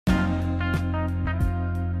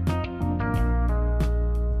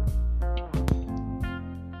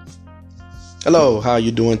Hello, how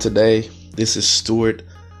you doing today? This is Stuart.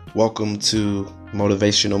 Welcome to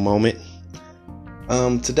Motivational Moment.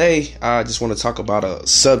 Today I just want to talk about a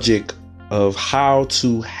subject of how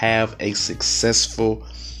to have a successful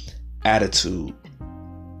attitude.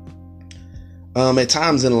 At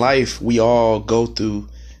times in life, we all go through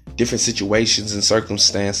different situations and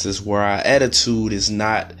circumstances where our attitude is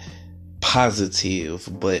not positive,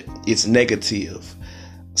 but it's negative.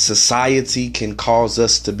 Society can cause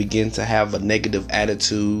us to begin to have a negative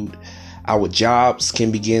attitude. Our jobs can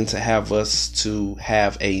begin to have us to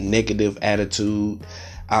have a negative attitude.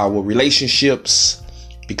 Our relationships,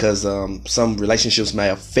 because some relationships may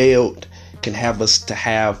have failed, can have us to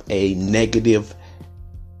have a negative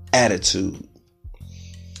attitude.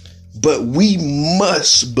 But we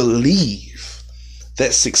must believe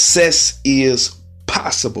that success is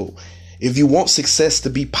possible. If you want success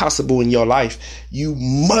to be possible in your life, you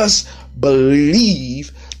must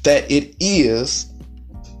believe that it is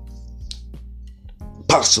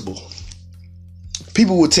possible.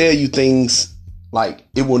 People will tell you things like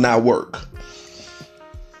it will not work.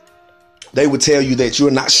 They will tell you that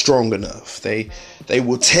you're not strong enough. They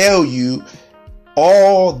will tell you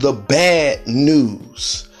all the bad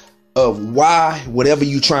news of why whatever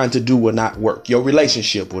you're trying to do will not work. Your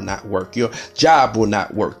relationship will not work. Your job will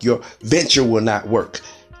not work. Your venture will not work.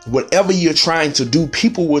 Whatever you're trying to do,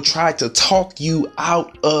 people will try to talk you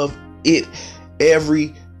out of it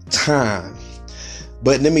every time.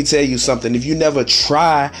 But let me tell you something. If you never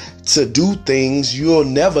try to do things, you'll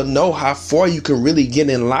never know how far you can really get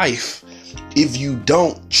in life if you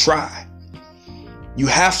don't try. You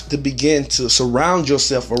have to begin to surround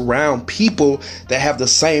yourself around people that have the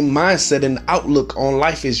same mindset and outlook on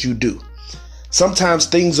life as you do. Sometimes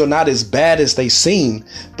things are not as bad as they seem,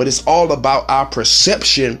 but it's all about our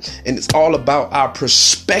perception and it's all about our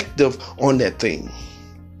perspective on that thing.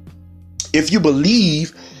 If you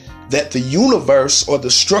believe that the universe or the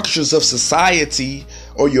structures of society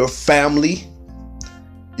or your family,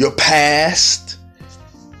 your past,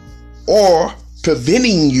 or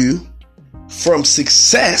preventing you from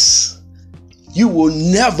success, you will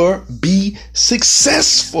never be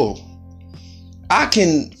successful. I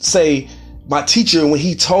can say my teacher, when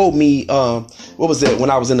he told me, when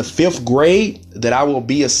I was in the 5th grade, that I will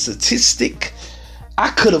be a statistic, I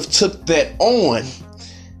could have took that on,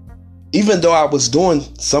 even though I was doing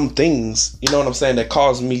some things, you know what I'm saying, that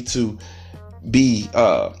caused me to be,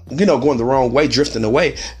 going the wrong way, drifting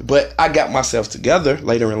away. But I got myself together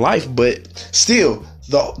later in life, but still,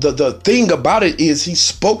 the thing about it is he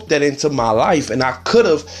spoke that into my life, and I could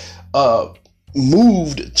have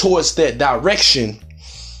moved towards that direction.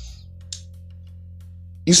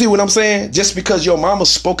 You see what I'm saying? Just because your mama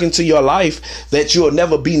spoke into your life that you'll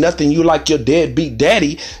never be nothing you like your deadbeat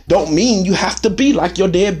daddy, don't mean you have to be like your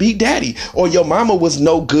deadbeat daddy, or your mama was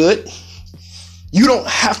no good. You don't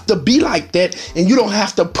have to be like that, and you don't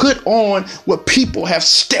have to put on what people have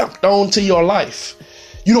stepped on to your life.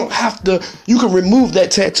 You don't have to, you can remove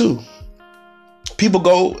that tattoo. People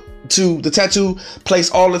go to the tattoo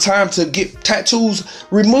place all the time to get tattoos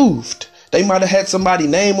removed. They might have had somebody's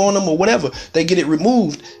name on them or whatever. They get it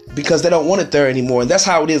removed because they don't want it there anymore. And that's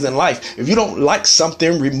how it is in life. If you don't like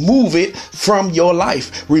something, remove it from your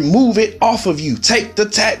life. Remove it off of you. Take the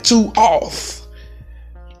tattoo off.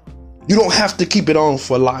 You don't have to keep it on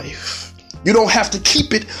for life. You don't have to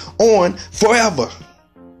keep it on forever.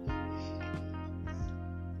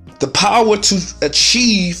 The power to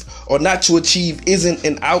achieve or not to achieve isn't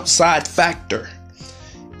an outside factor.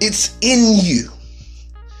 It's in you.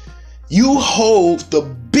 You hold the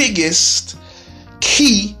biggest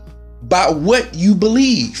key by what you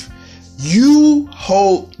believe. You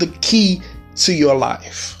hold the key to your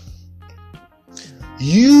life.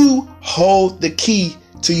 You hold the key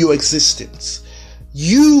to your existence.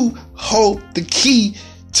 You hold the key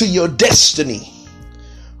to your destiny.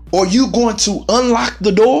 Are you going to unlock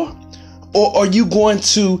the door, or are you going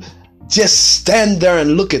to just stand there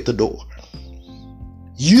and look at the door?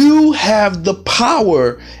 You have the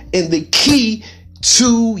power and the key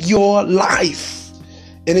to your life.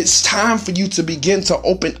 And it's time for you to begin to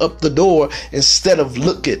open up the door instead of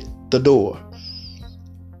look at the door.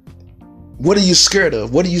 What are you scared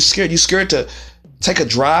of? What are you scared? You scared to take a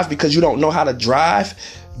drive because you don't know how to drive?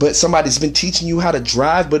 But somebody's been teaching you how to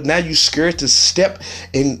drive, but now you're scared to step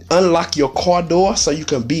and unlock your car door so you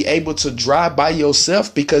can be able to drive by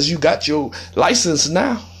yourself because you got your license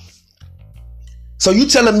now. So you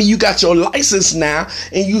telling me you got your license now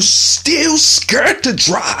and you still scared to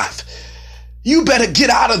drive? You better get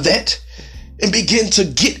out of that and begin to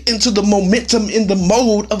get into the momentum in the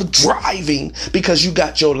mode of driving because you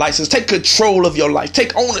got your license. Take control of your life.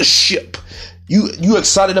 Take ownership. You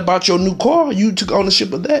excited about your new car? You took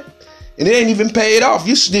ownership of that, and it ain't even paid off.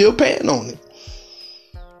 You're still paying on it.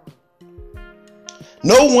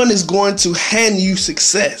 No one is going to hand you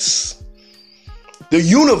success. The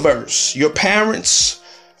universe, your parents,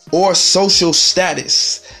 or social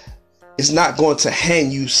status is not going to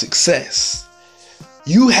hand you success.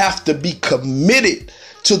 You have to be committed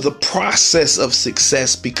to the process of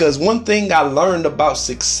success, because one thing I learned about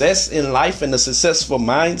success in life and a successful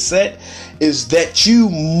mindset is that you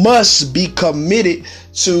must be committed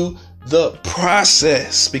to the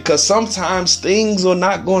process, because sometimes things are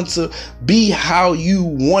not going to be how you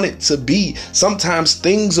want it to be. Sometimes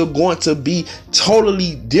things are going to be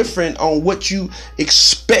totally different on what you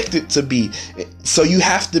expect it to be. So you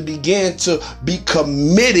have to begin to be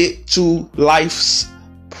committed to life's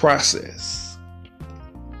process.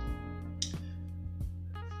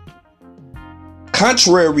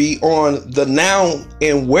 Contrary on the now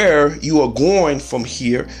and where you are going from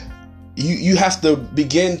here, you have to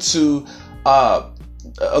begin to, on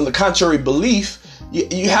the contrary belief,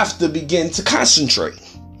 you have to begin to concentrate.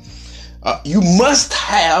 You must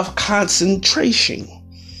have concentration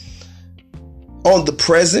on the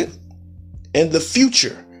present and the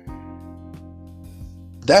future.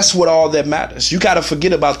 That's what all that matters. You got to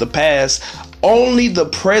forget about the past. Only the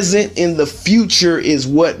present and the future is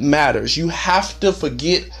what matters. You have to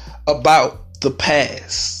forget about the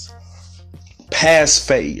past. Past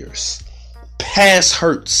failures, past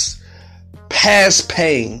hurts, past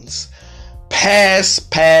pains, past.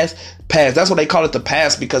 That's what they call it, the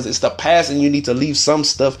past, because it's the past and you need to leave some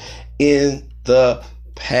stuff in the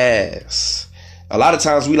past. A lot of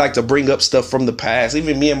times we like to bring up stuff from the past.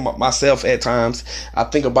 Even me and myself at times, I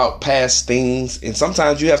think about past things, and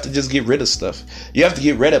sometimes you have to just get rid of stuff. You have to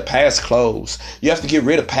get rid of past clothes. You have to get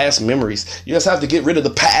rid of past memories. You just have to get rid of the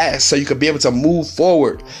past so you can be able to move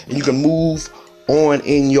forward and you can move on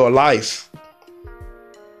in your life.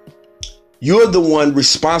 You're the one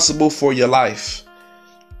responsible for your life.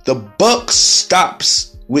 The buck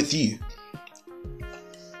stops with you.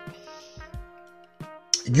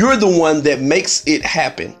 You're the one that makes it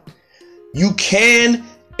happen. You can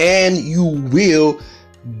and you will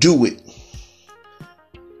do it.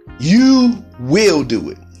 You will do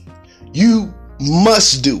it. You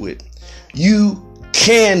must do it. You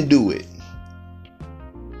can do it.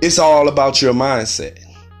 It's all about your mindset.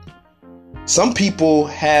 Some people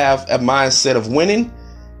have a mindset of winning,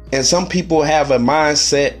 and some people have a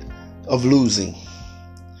mindset of losing.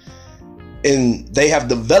 And they have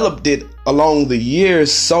developed it along the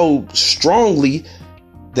years so strongly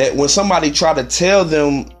that when somebody try to tell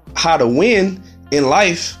them how to win in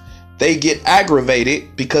life, they get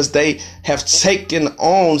aggravated because they have taken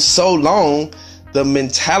on so long the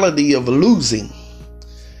mentality of losing.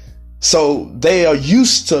 So they are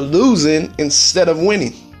used to losing instead of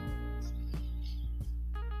winning.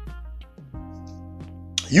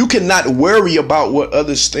 You cannot worry about what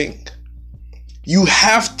others think. You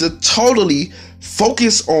have to totally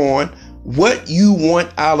focus on what you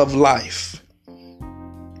want out of life,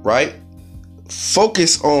 right?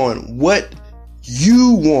 Focus on what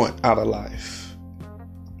you want out of life.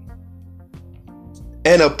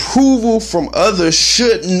 And approval from others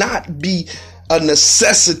should not be a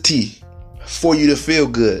necessity for you to feel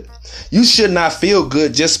good. You should not feel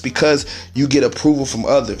good just because you get approval from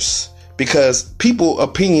others, because people's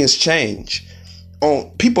opinions change.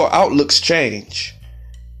 People outlooks change.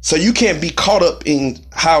 So you can't be caught up in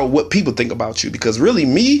what people think about you, because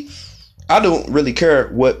really I don't really care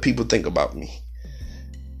what people think about me,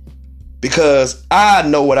 because I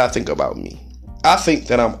know what I think about me. I think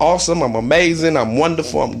that I'm awesome, I'm amazing, I'm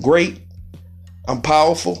wonderful, I'm great, I'm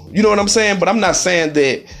powerful. You know what I'm saying? But I'm not saying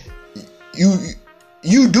that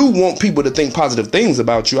you do want people to think positive things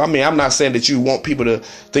about you. I mean, I'm not saying that you want people to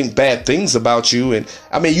think bad things about you. And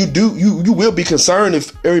I mean, you will be concerned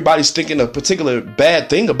if everybody's thinking a particular bad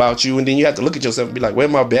thing about you. And then you have to look at yourself and be like, well,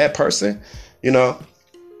 am I a bad person? You know,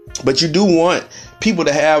 but you do want people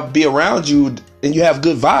to be around you and you have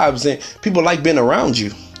good vibes and people like being around you.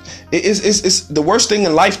 It's the worst thing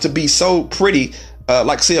in life to be so pretty.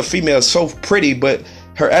 Like say a female is so pretty, but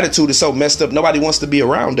her attitude is so messed up. Nobody wants to be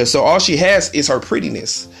around her. So all she has is her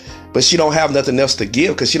prettiness, but she don't have nothing else to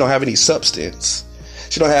give because she don't have any substance.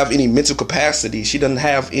 She don't have any mental capacity. She doesn't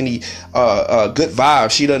have any good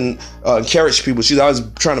vibes. She doesn't encourage people. She's always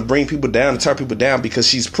trying to bring people down and tear people down because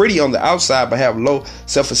she's pretty on the outside but have low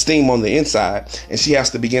self-esteem on the inside. And she has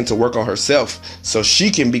to begin to work on herself so she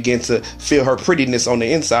can begin to feel her prettiness on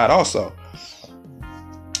the inside also.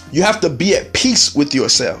 You have to be at peace with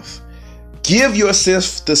yourself. Give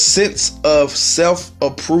yourself the sense of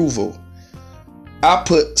self-approval. I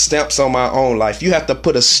put stamps on my own life. You have to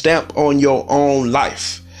put a stamp on your own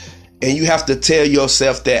life. And you have to tell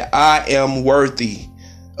yourself that I am worthy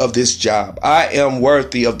of this job. I am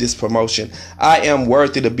worthy of this promotion. I am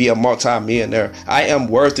worthy to be a multimillionaire. I am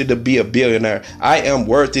worthy to be a billionaire. I am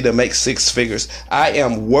worthy to make six figures. I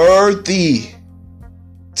am worthy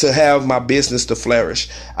to have my business to flourish.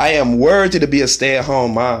 I am worthy to be a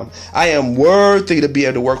stay-at-home mom. I am worthy to be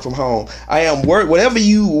able to work from home. I am whatever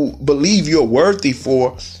you believe you're worthy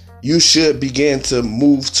for, you should begin to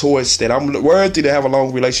move towards that. I'm worthy to have a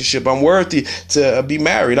long relationship. I'm worthy to be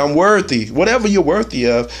married. I'm worthy. Whatever you're worthy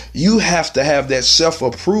of, you have to have that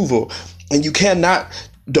self-approval. And you cannot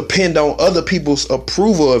depend on other people's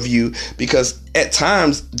approval of you, because at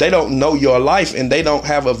times they don't know your life and they don't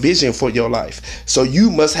have a vision for your life. So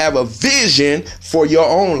you must have a vision for your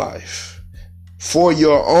own life. For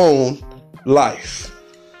your own life.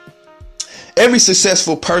 Every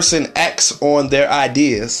successful person acts on their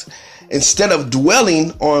ideas. Instead of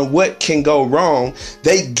dwelling on what can go wrong,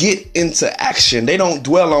 they get into action. They don't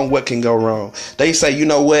dwell on what can go wrong. They say, you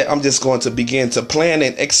know what? I'm just going to begin to plan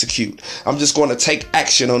and execute. I'm just going to take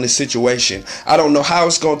action on this situation. I don't know how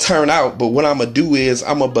it's going to turn out, but what I'm going to do is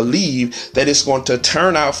I'm going to believe that it's going to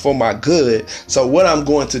turn out for my good. So what I'm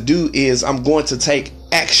going to do is I'm going to take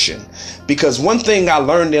action. Because one thing I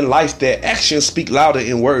learned in life, that actions speak louder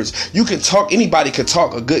than words. You can talk, anybody can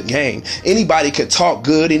talk a good game. Anybody can talk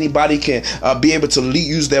good. Anybody can be able to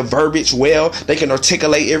use their verbiage well. They can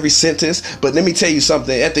articulate every sentence. But let me tell you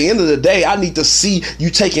something. At the end of the day, I need to see you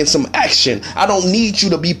taking some action. I don't need you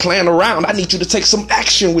to be playing around. I need you to take some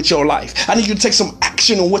action with your life. I need you to take some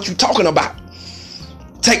action on what you're talking about.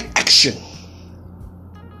 Take action.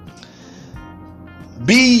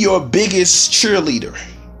 Be your biggest cheerleader.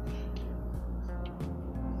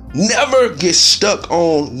 Never get stuck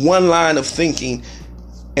on one line of thinking.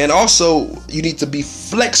 And also, you need to be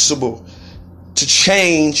flexible to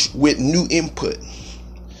change with new input.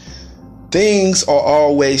 Things are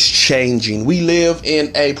always changing. We live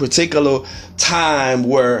in a particular time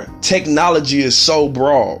where technology is so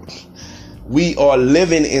broad. We are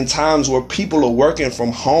living in times where people are working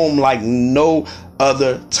from home like no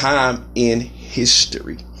other time in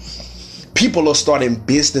history. People are starting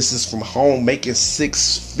businesses from home, making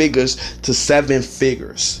 6 figures to 7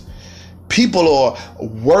 figures. People are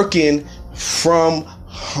working from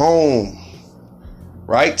home,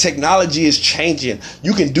 right? Technology is changing.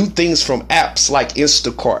 You can do things from apps like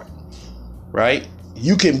Instacart, right?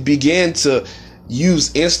 You can begin to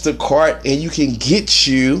use Instacart and you can get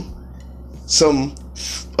you some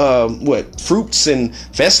fruits and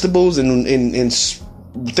vegetables and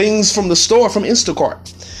things from the store from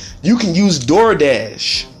Instacart. You can use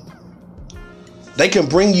DoorDash. They can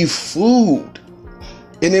bring you food,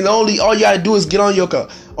 and then all you gotta do is get on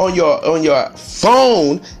your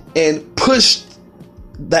phone and push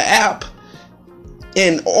the app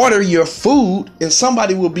and order your food, and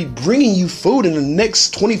somebody will be bringing you food in the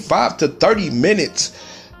next 25 to 30 minutes.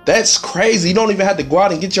 That's crazy. You don't even have to go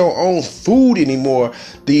out and get your own food anymore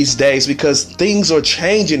these days, because things are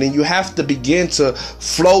changing and you have to begin to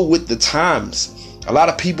flow with the times. A lot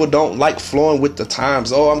of people don't like flowing with the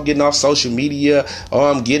times. Oh, I'm getting off social media.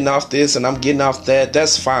 Oh, I'm getting off this and I'm getting off that.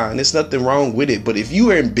 That's fine. There's nothing wrong with it. But if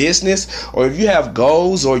you are in business, or if you have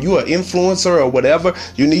goals, or you're an influencer or whatever,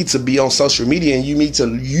 you need to be on social media, and you need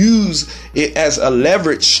to use it as a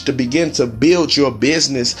leverage to begin to build your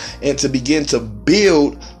business and to begin to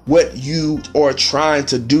build what you are trying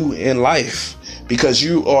to do in life. Because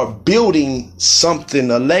you are building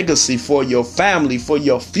something, a legacy for your family, for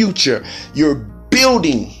your future. You're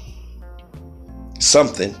building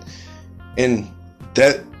something, and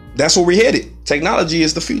that's where we're headed. Technology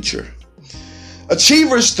is the future.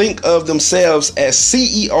 Achievers think of themselves as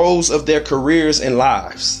CEOs of their careers and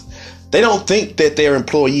lives. They don't think that they're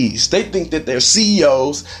employees. They think that they're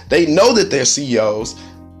CEOs. They know that they're CEOs.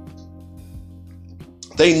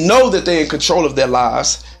 They know that they're in control of their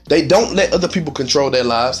lives. They don't let other people control their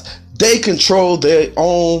lives. They control their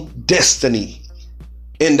own destiny.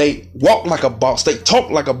 And they walk like a boss. They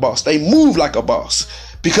talk like a boss. They move like a boss,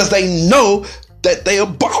 because they know that they're a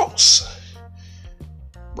boss,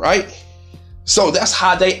 right? So that's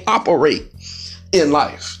how they operate in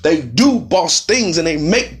life. They do boss things and they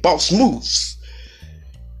make boss moves.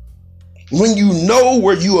 When you know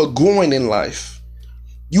where you are going in life,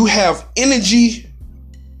 you have energy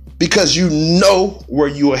because you know where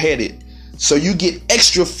you are headed. So you get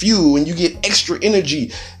extra fuel and you get extra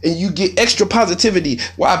energy and you get extra positivity.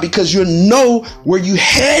 Why? Because you know where you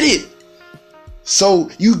headed. So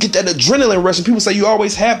you get that adrenaline rush, and people say you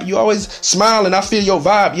always happy, you always smile, and I feel your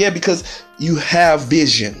vibe. Yeah, because you have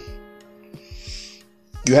vision.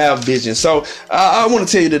 You have vision. So I want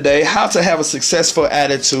to tell you today how to have a successful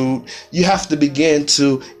attitude. You have to begin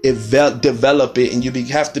to develop it, and you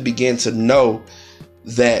have to begin to know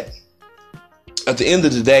that at the end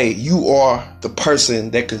of the day, you are the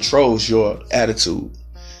person that controls your attitude,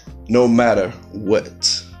 no matter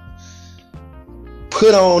what.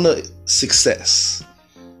 Put on a success.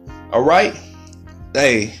 All right?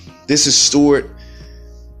 Hey, this is Stuart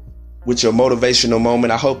with your motivational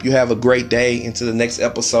moment. I hope you have a great day. Into the next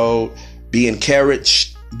episode. Be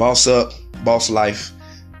encouraged. Boss up. Boss life.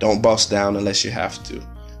 Don't boss down unless you have to.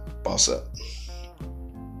 Boss up.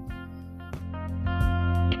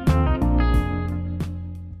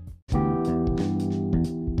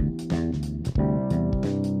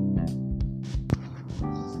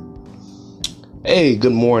 Hey,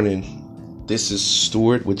 good morning. This is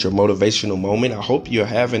Stuart with your motivational moment. I hope you're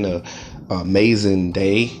having an amazing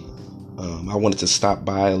day. I wanted to stop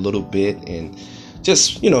by a little bit and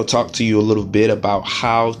just, talk to you a little bit about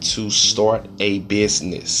how to start a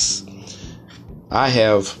business. I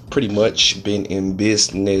have pretty much been in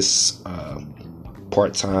business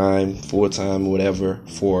part-time, full-time, whatever,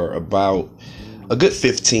 for about a good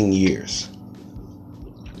 15 years.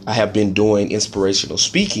 I have been doing inspirational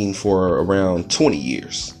speaking for around 20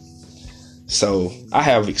 years. So I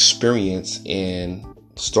have experience in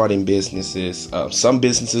starting businesses. Some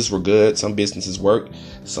businesses were good. Some businesses worked.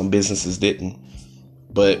 Some businesses didn't.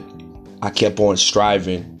 But I kept on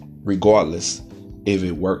striving regardless if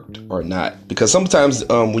it worked or not. Because sometimes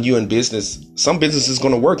when you're in business, some businesses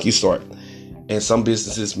going to work, you start. And some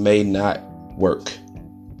businesses may not work.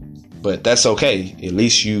 But that's okay. At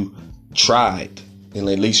least you tried. And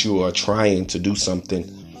at least you are trying to do something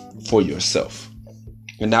for yourself.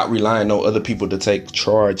 And not relying on other people to take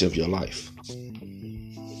charge of your life.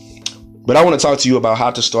 But I want to talk to you about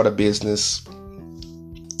how to start a business,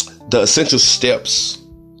 the essential steps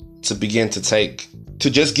to begin to take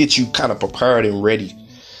to just get you kind of prepared and ready.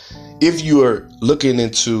 If you're looking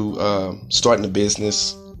into starting a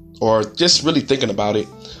business or just really thinking about it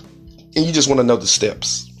and you just want to know the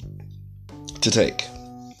steps to take.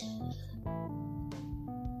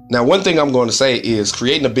 Now, one thing I'm going to say is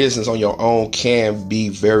creating a business on your own can be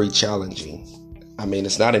very challenging. I mean,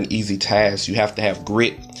 it's not an easy task. You have to have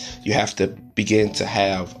grit. You have to begin to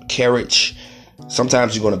have courage.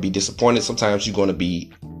 Sometimes you're going to be disappointed. Sometimes you're going to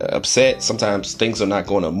be upset. Sometimes things are not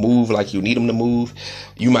going to move like you need them to move.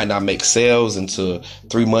 You might not make sales until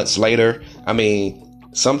 3 months later. I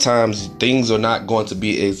mean, sometimes things are not going to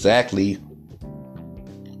be exactly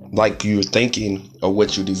like you're thinking or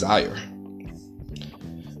what you desire.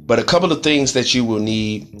 But a couple of things that you will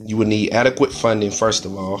need adequate funding, first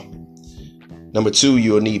of all. Number 2,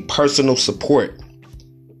 you will need personal support.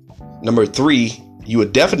 Number 3, you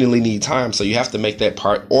would definitely need time. So you have to make that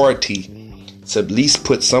priority to at least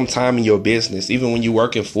put some time in your business. Even when you're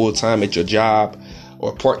working full time at your job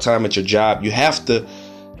or part time at your job, you have to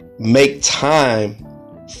make time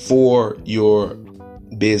for your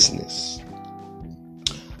business.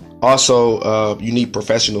 Also, you need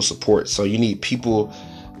professional support. So you need people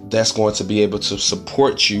that's going to be able to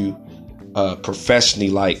support you professionally.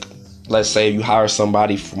 Like, let's say you hire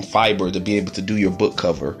somebody from Fiverr to be able to do your book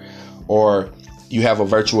cover, or you have a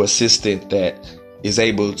virtual assistant that is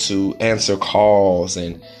able to answer calls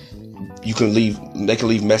and they can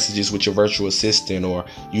leave messages with your virtual assistant, or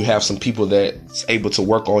you have some people that's able to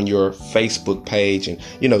work on your Facebook page and,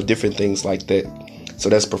 different things like that. So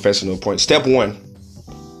that's professional point. Step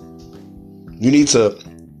 1, you need to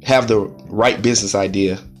have the right business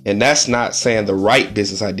idea. And that's not saying the right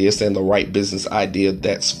business idea, it's saying the right business idea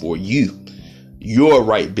that's for you. Your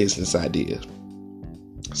right business idea.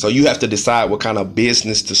 So you have to decide what kind of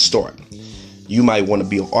business to start. You might want to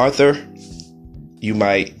be an author. You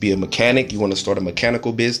might be a mechanic. You want to start a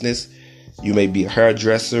mechanical business. You may be a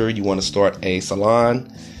hairdresser. You want to start a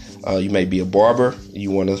salon. You may be a barber. You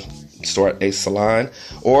want to start a salon.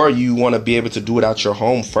 Or you want to be able to do it out your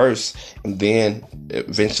home first, and then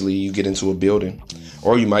eventually you get into a building.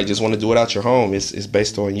 Or you might just want to do it out your home. It's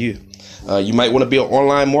based on you. You might want to be an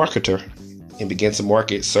online marketer and begin to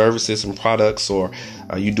market services and products, or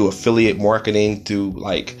you do affiliate marketing through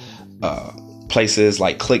places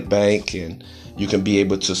like ClickBank, and you can be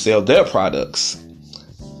able to sell their products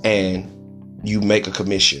and you make a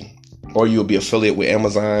commission. Or you'll be affiliate with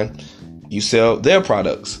Amazon. You sell their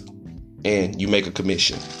products and you make a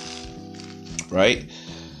commission. Right?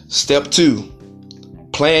 Step 2,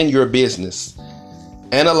 plan your business.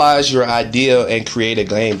 Analyze your idea and create a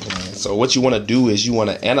game plan. So what you want to do is you want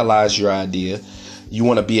to analyze your idea. You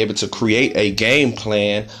want to be able to create a game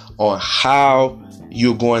plan on how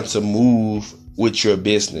you're going to move with your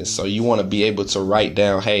business. So you want to be able to write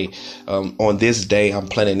down, hey, on this day, I'm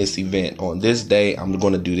planning this event. On this day, I'm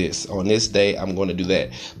going to do this. On this day, I'm going to do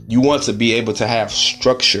that. You want to be able to have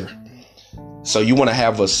structure. So you want to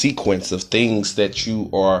have a sequence of things that you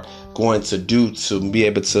are going to do to be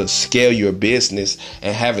able to scale your business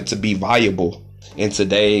and have it to be viable in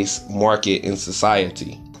today's market and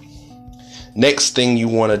society. Next thing you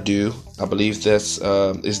want to do, I believe that's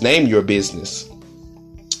is name your business.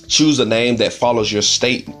 Choose a name that follows your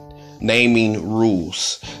state naming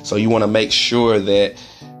rules. So you want to make sure that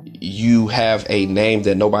you have a name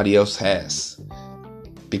that nobody else has,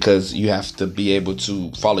 because you have to be able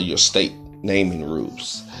to follow your state naming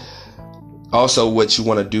rules. Also, what you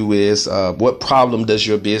want to do is what problem does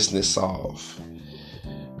your business solve?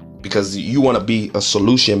 Because you want to be a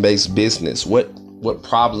solution-based business. What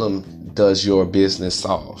problem does your business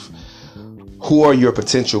solve? Who are your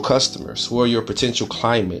potential customers? Who are your potential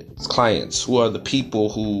clients? Who are the people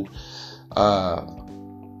who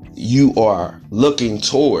you are looking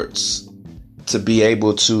towards to be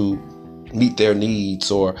able to meet their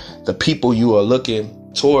needs, or the people you are looking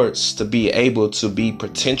towards to be able to be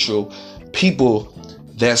potential people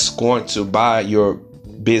that's going to buy your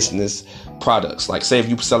business products? Like, say if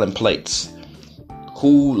you're selling plates,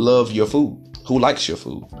 who love your food? Who likes your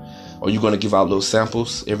food? Are you going to give out little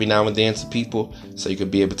samples every now and then to people so you could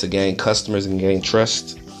be able to gain customers and gain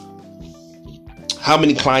trust? How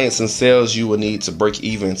many clients and sales you will need to break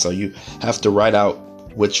even? So you have to write out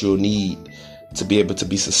what you'll need to be able to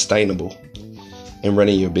be sustainable in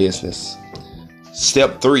running your business.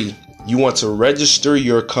 Step 3, you want to register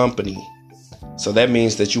your company. So that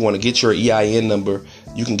means that you want to get your EIN number.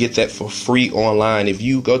 You can get that for free online. If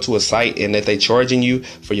you go to a site and that they're charging you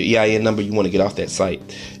for your EIN number, you want to get off that site.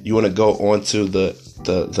 You want to go onto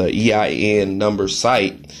the EIN number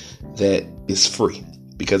site that is free,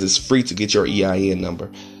 because it's free to get your EIN number.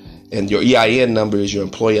 And your EIN number is your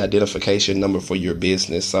employee identification number for your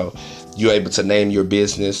business. So you're able to name your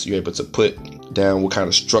business. You're able to put down what kind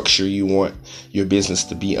of structure you want your business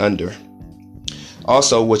to be under.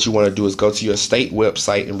 Also, what you want to do is go to your state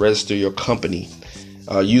website and register your company.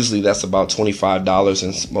 Usually that's about $25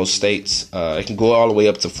 in most states. It can go all the way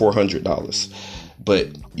up to $400, but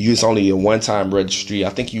it's only a one-time registry. I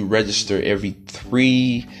think you register every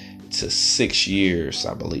 3 to 6 years,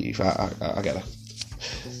 I believe.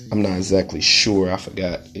 I'm not exactly sure. I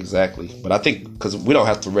forgot exactly, but I think because we don't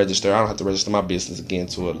have to register, I don't have to register my business again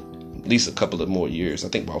to at least a couple of more years. I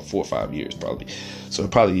think about 4 or 5 years probably. So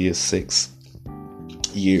it probably is 6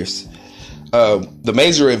 years. The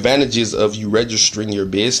major advantages of you registering your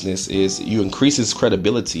business is you increases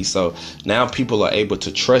credibility. So now people are able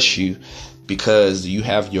to trust you because you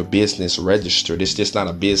have your business registered. It's just not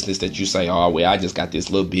a business that you say, oh, well, I just got this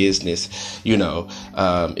little business,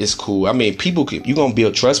 it's cool. I mean, you're going to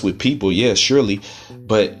build trust with people. Yeah, surely.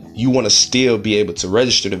 But you want to still be able to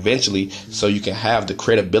register it eventually so you can have the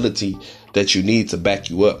credibility that you need to back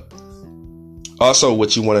you up. Also,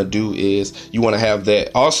 what you want to do is you want to have that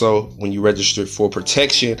also when you register for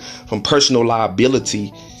protection from personal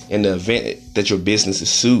liability in the event that your business is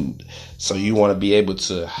sued. So you want to be able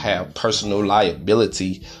to have personal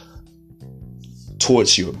liability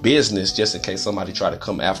towards your business just in case somebody try to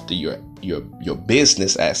come after your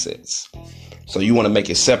business assets. So you want to make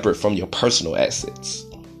it separate from your personal assets.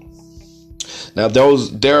 Now,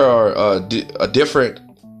 there are a different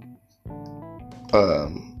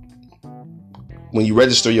when you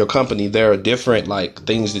register your company, there are different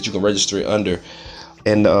things that you can register it under.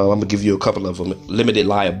 And I'm going to give you a couple of them. Limited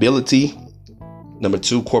liability. Number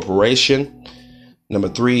 2, corporation. Number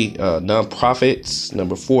 3, nonprofits.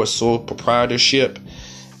 Number 4, sole proprietorship.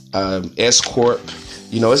 S corp.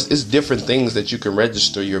 It's different things that you can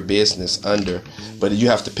register your business under, but you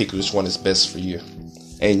have to pick which one is best for you.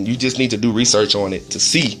 And you just need to do research on it to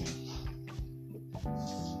see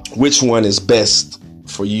which one is best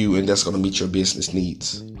for you, and that's going to meet your business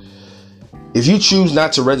needs. If you choose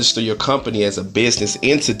not to register your company as a business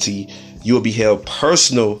entity, you will be held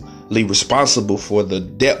personally responsible for the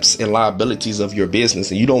debts and liabilities of your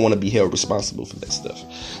business, and you don't want to be held responsible for that stuff.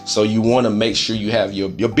 So you want to make sure you have your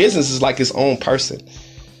business is like its own person.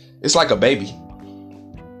 It's like a baby.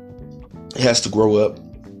 It has to grow up.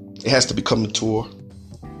 It has to become mature.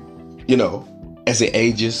 As it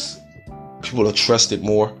ages, people will trust it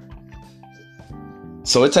more.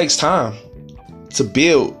 So it takes time to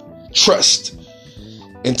build trust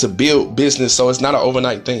and to build business. So it's not an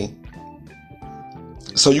overnight thing.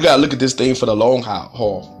 So you got to look at this thing for the long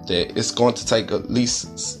haul, that it's going to take at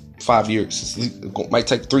least 5 years. It might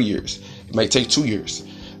take 3 years. It might take 2 years.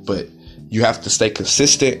 But you have to stay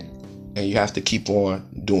consistent and you have to keep on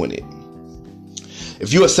doing it.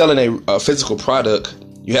 If you are selling a physical product,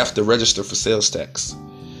 you have to register for sales tax.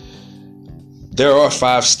 There are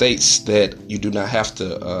 5 states that you do not have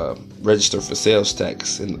to register for sales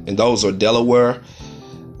tax, and those are Delaware,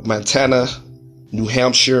 Montana, New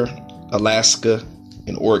Hampshire, Alaska,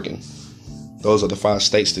 and Oregon. Those are the 5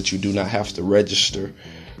 states that you do not have to register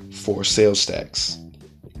for sales tax.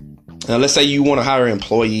 Now, let's say you want to hire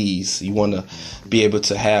employees. You want to be able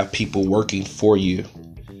to have people working for you.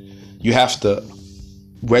 You have to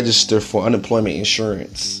register for unemployment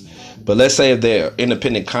insurance. But let's say if they're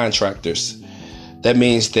independent contractors, that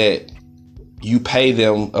means that you pay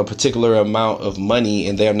them a particular amount of money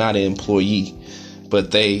and they're not an employee,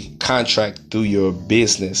 but they contract through your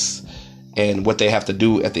business. And what they have to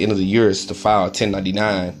do at the end of the year is to file a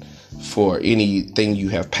 1099 for anything you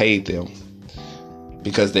have paid them,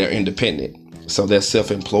 because they're independent. So they're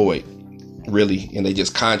self-employed, really, and they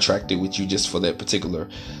just contracted with you just for that particular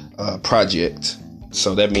project.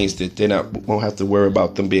 So that means that they won't have to worry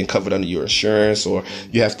about them being covered under your insurance, or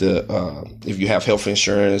you have to, if you have health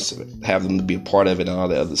insurance, have them to be a part of it and all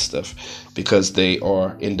that other stuff, because they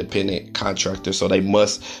are independent contractors. So they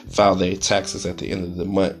must file their taxes at the end of the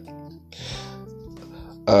month.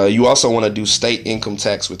 You also want to do state income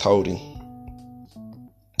tax withholding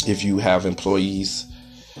if you have employees.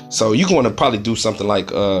 So you can want to probably do something like,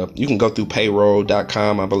 you can go through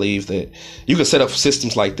payroll.com. I believe that you can set up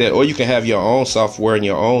systems like that, or you can have your own software and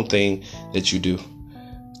your own thing that you do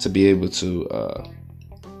to be able to,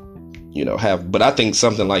 have. But I think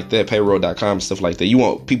something like that, payroll.com, stuff like that, you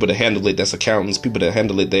want people to handle it. That's accountants, people to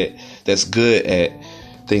handle it that's good at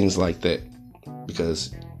things like that.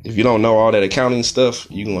 Because if you don't know all that accounting stuff,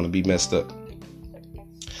 you're going to be messed up.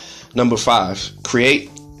 Number 5, create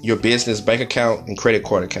your business bank account and credit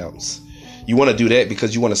card accounts. You want to do that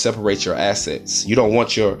because you want to separate your assets. You don't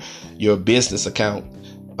want your business account.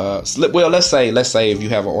 Let's say if you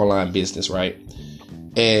have an online business, right,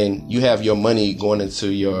 and you have your money going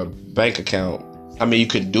into your bank account. I mean, you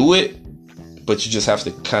could do it, but you just have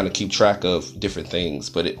to kind of keep track of different things.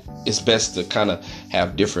 But it's best to kind of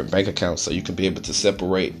have different bank accounts so you can be able to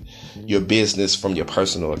separate your business from your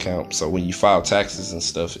personal account. So when you file taxes and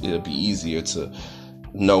stuff, it'll be easier to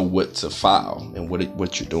know what to file and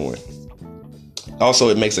what you're doing. Also,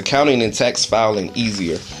 it makes accounting and tax filing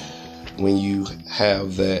easier when you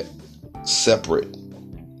have that separate.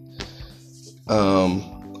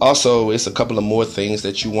 Also, it's a couple of more things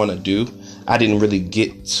that you want to do. I didn't really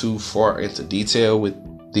get too far into detail with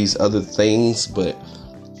these other things, but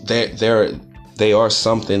they are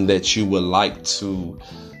something that you would like to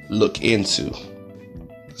look into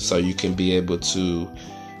so you can be able to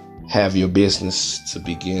have your business to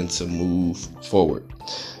begin to move forward.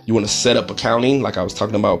 You want to set up accounting, like I was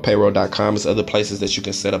talking about. Payroll.com is other places that you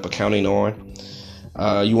can set up accounting on.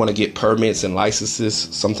 You want to get permits and licenses.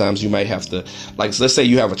 Sometimes you might have to, like, let's say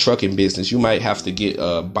you have a trucking business, you might have to get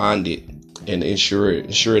bonded and insure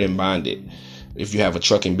it and bond it if you have a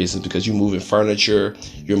trucking business, because you're moving furniture,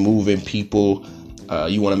 you're moving people.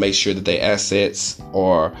 You want to make sure that their assets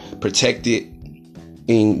are protected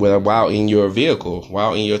while in your vehicle,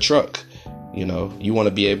 while in your truck. You want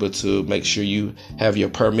to be able to make sure you have your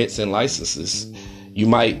permits and licenses. You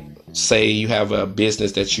might say you have a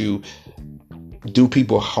business that you do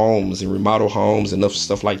people homes and remodel homes and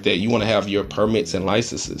stuff like that. You want to have your permits and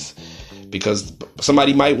licenses, because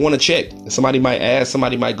somebody might want to check. Somebody might ask.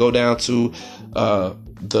 Somebody might go down to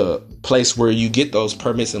the place where you get those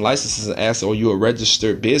permits and licenses and ask, are you a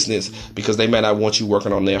registered business? Because they might not want you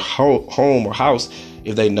working on their home or house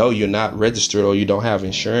if they know you're not registered, or you don't have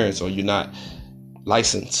insurance, or you're not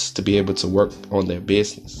licensed to be able to work on their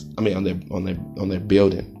business. I mean, on their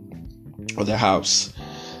building or their house.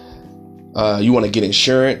 You want to get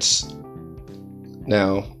insurance.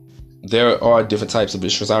 Now, there are different types of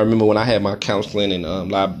insurance. I remember when I had my counseling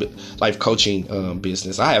and life coaching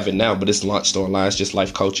business. I have it now, but it's launched online. It's just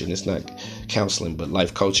life coaching. It's not counseling, but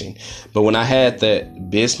life coaching. But when I had that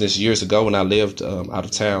business years ago, when I lived out of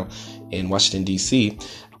town in Washington, D.C.,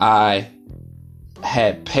 I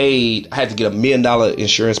had to get $1 million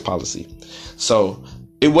insurance policy. So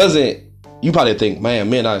it wasn't, you probably think, man, $1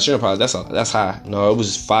 million insurance policy, that's high. No, it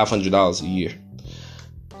was $500 a year.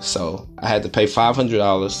 So I had to pay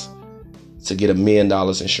 $500 to get $1 million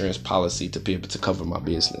insurance policy to be able to cover my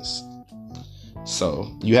business.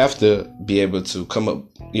 So you have to be able to come up,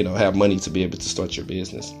 have money to be able to start your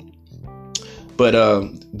business. But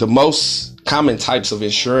the most common types of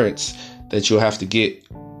insurance that you'll have to get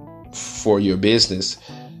for your business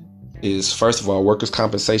is, first of all, workers'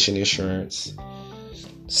 compensation insurance.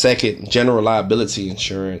 Second, general liability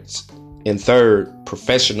insurance. And third,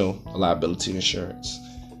 professional liability insurance.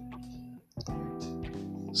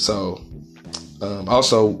 So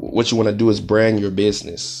also what you want to do is brand your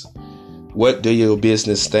business. What do your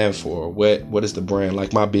business stand for? What is the brand?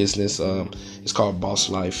 Like my business, it's called Boss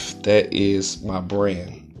Life. That is my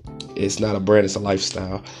brand. It's not a brand, it's a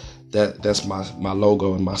lifestyle. That's my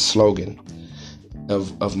logo and my slogan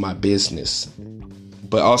of my business.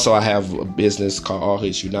 But also I have a business called All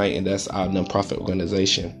Hits Unite, and that's our nonprofit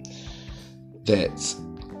organization.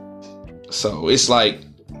 So it's like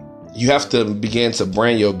you have to begin to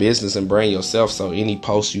brand your business and brand yourself. So any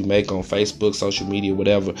posts you make on Facebook, social media,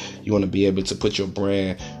 whatever, you want to be able to put your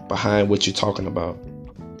brand behind what you're talking about.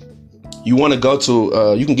 You want to go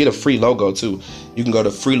to, you can get a free logo too. You can go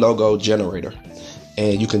to Free Logo Generator,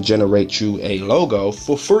 and you can generate you a logo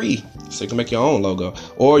for free. So you can make your own logo,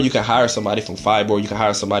 or you can hire somebody from Fiverr, or you can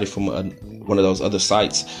hire somebody from one of those other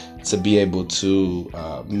sites to be able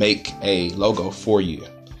to make a logo for you.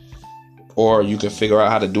 Or you can figure out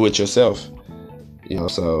how to do it yourself.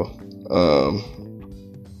 So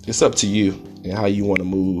it's up to you and how you want to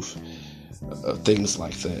move things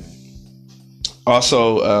like that.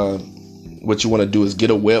 Also, what you want to do is get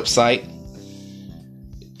a website.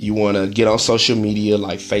 You want to get on social media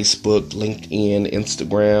like Facebook, LinkedIn,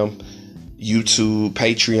 Instagram, YouTube,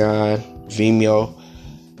 Patreon, Vimeo.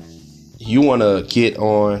 You want to get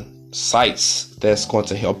on sites that's going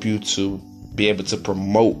to help you to be able to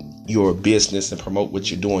promote your business and promote what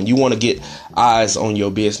you're doing. You want to get eyes on your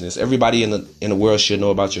business. Everybody in the world should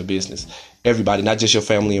know about your business. Everybody, not just your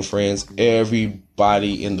family and friends,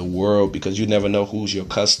 everybody in the world, because you never know who's your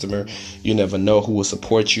customer. You never know who will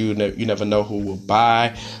support you. You never know who will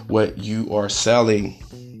buy what you are selling.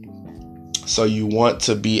 So you want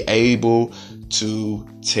to be able to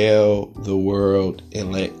tell the world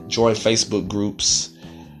and join Facebook groups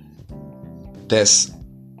that's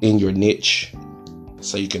in your niche,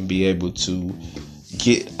 so you can be able to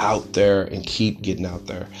get out there and keep getting out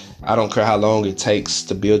there. I don't care how long it takes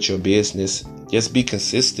to build your business. Just be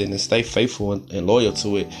consistent and stay faithful and loyal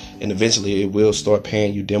to it. And eventually it will start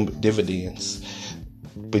paying you dividends.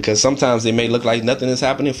 Because sometimes it may look like nothing is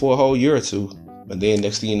happening for a whole year or two, but then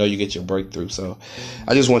next thing you know, you get your breakthrough. So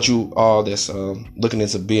I just want you all that's looking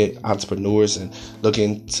into being entrepreneurs and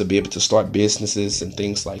looking to be able to start businesses and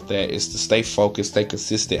things like that, is to stay focused, stay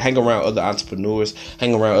consistent, hang around other entrepreneurs,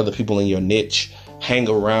 hang around other people in your niche, hang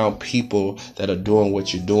around people that are doing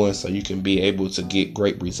what you're doing, so you can be able to get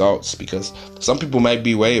great results. Because some people might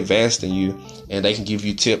be way advanced than you, and they can give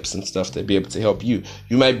you tips and stuff to be able to help you.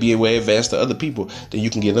 You might be way advanced to other people, then you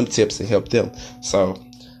can give them tips and help them. So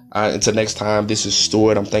until next time, this is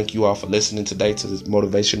Stuart. I'm thanking you all for listening today to this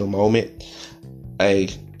motivational moment. Hey,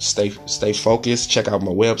 stay focused. Check out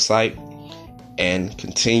my website and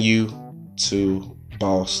continue to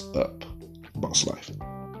boss up. Boss Life.